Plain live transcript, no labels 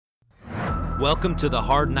Welcome to the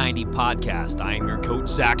Hard 90 podcast. I am your coach,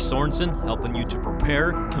 Zach Sorensen, helping you to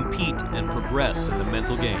prepare, compete, and progress in the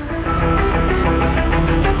mental game.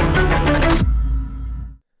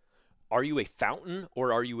 Are you a fountain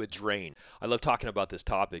or are you a drain? I love talking about this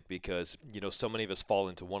topic because, so many of us fall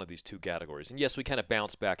into one of these two categories. And yes, we kind of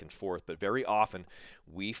bounce back and forth, but very often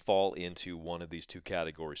we fall into one of these two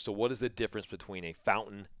categories. So what is the difference between a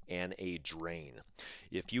fountain and a drain?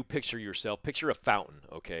 If you picture a fountain,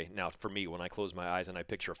 okay? Now, for me, when I close my eyes and I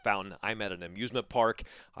picture a fountain, I'm at an amusement park.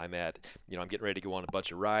 I'm getting ready to go on a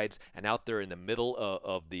bunch of rides, and out there in the middle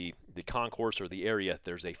of the concourse or the area,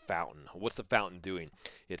 there's a fountain. What's the fountain doing?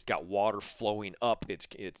 It's got water flowing up.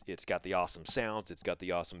 It's got the awesome sounds. It's got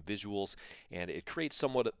the awesome visuals, and it creates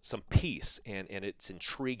some peace, and it's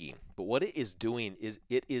intriguing. But what it is doing is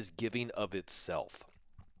it is giving of itself.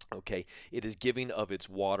 Okay, it is giving of its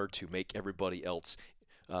water to make everybody else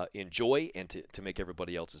enjoy and to make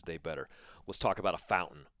everybody else's day better. Let's talk about a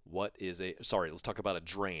fountain. Let's talk about a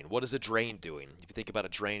drain. What is a drain doing? If you think about a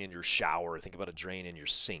drain in your shower, think about a drain in your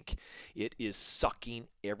sink. It is sucking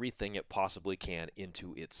everything it possibly can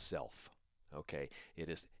into itself. Okay, it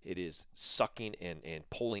is sucking and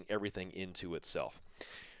pulling everything into itself.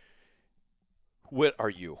 What are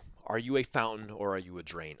you? Are you a fountain or are you a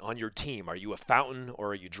drain? On your team, are you a fountain or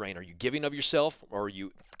are you a drain? Are you giving of yourself or are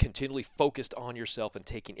you continually focused on yourself and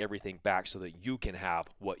taking everything back so that you can have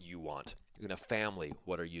what you want? In a family,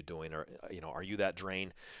 what are you doing? Are you that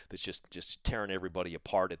drain that's just tearing everybody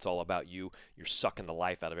apart? It's all about you. You're sucking the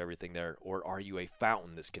life out of everything there. Or are you a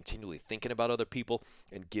fountain that's continually thinking about other people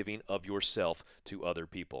and giving of yourself to other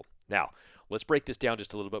people? Now, let's break this down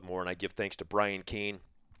just a little bit more, and I give thanks to Brian Cain.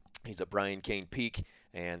 He's at Brian Cain Peak,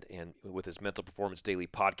 and with his Mental Performance Daily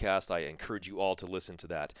podcast, I encourage you all to listen to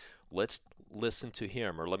that. Let's listen to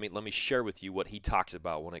him, or let me share with you what he talks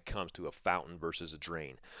about when it comes to a fountain versus a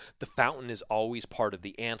drain. The fountain is always part of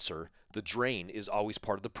the answer. The drain is always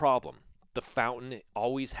part of the problem. The fountain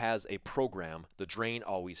always has a program. The drain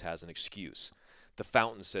always has an excuse. The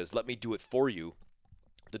fountain says, "Let me do it for you."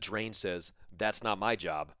 The drain says, "That's not my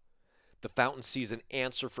job." The fountain sees an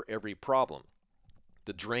answer for every problem.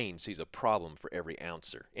 The drain sees a problem for every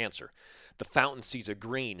answer. The fountain sees a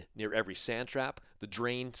green near every sand trap. The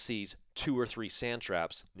drain sees 2 or 3 sand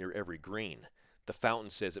traps near every green. The fountain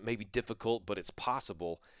says it may be difficult, but it's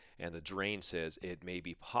possible. And the drain says it may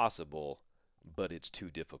be possible, but it's too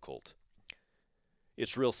difficult.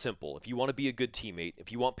 It's real simple. If you want to be a good teammate,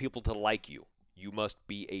 if you want people to like you, you must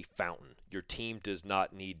be a fountain. Your team does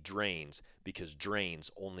not need drains because drains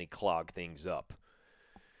only clog things up.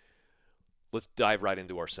 Let's dive right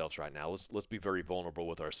into ourselves right now. Let's be very vulnerable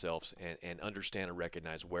with ourselves and understand and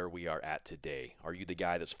recognize where we are at today. Are you the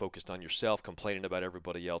guy that's focused on yourself, complaining about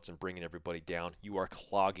everybody else and bringing everybody down? You are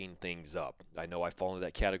clogging things up. I know I fall into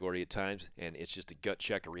that category at times, and it's just a gut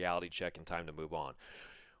check, a reality check, and time to move on.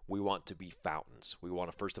 We want to be fountains. We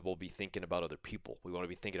want to, first of all, be thinking about other people. We want to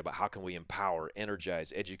be thinking about how can we empower,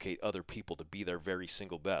 energize, educate other people to be their very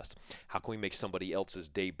single best. How can we make somebody else's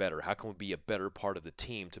day better? How can we be a better part of the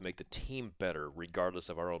team to make the team better regardless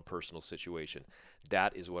of our own personal situation?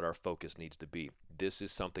 That is what our focus needs to be. This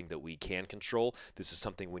is something that we can control. This is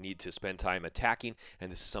something we need to spend time attacking,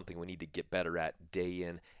 and this is something we need to get better at day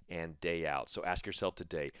in and day out. So ask yourself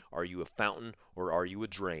today, are you a fountain or are you a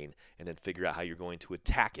drain? And then figure out how you're going to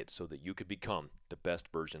attack it so that you could become the best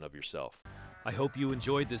version of yourself. I hope you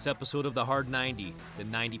enjoyed this episode of The Hard 90, the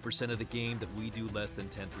 90% of the game that we do less than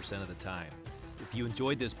 10% of the time. If you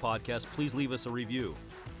enjoyed this podcast, please leave us a review.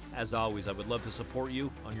 As always, I would love to support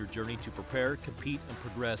you on your journey to prepare, compete, and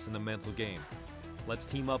progress in the mental game. Let's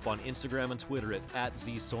team up on Instagram and Twitter at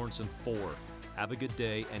 @ZSorensen4. Have a good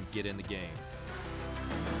day and get in the game.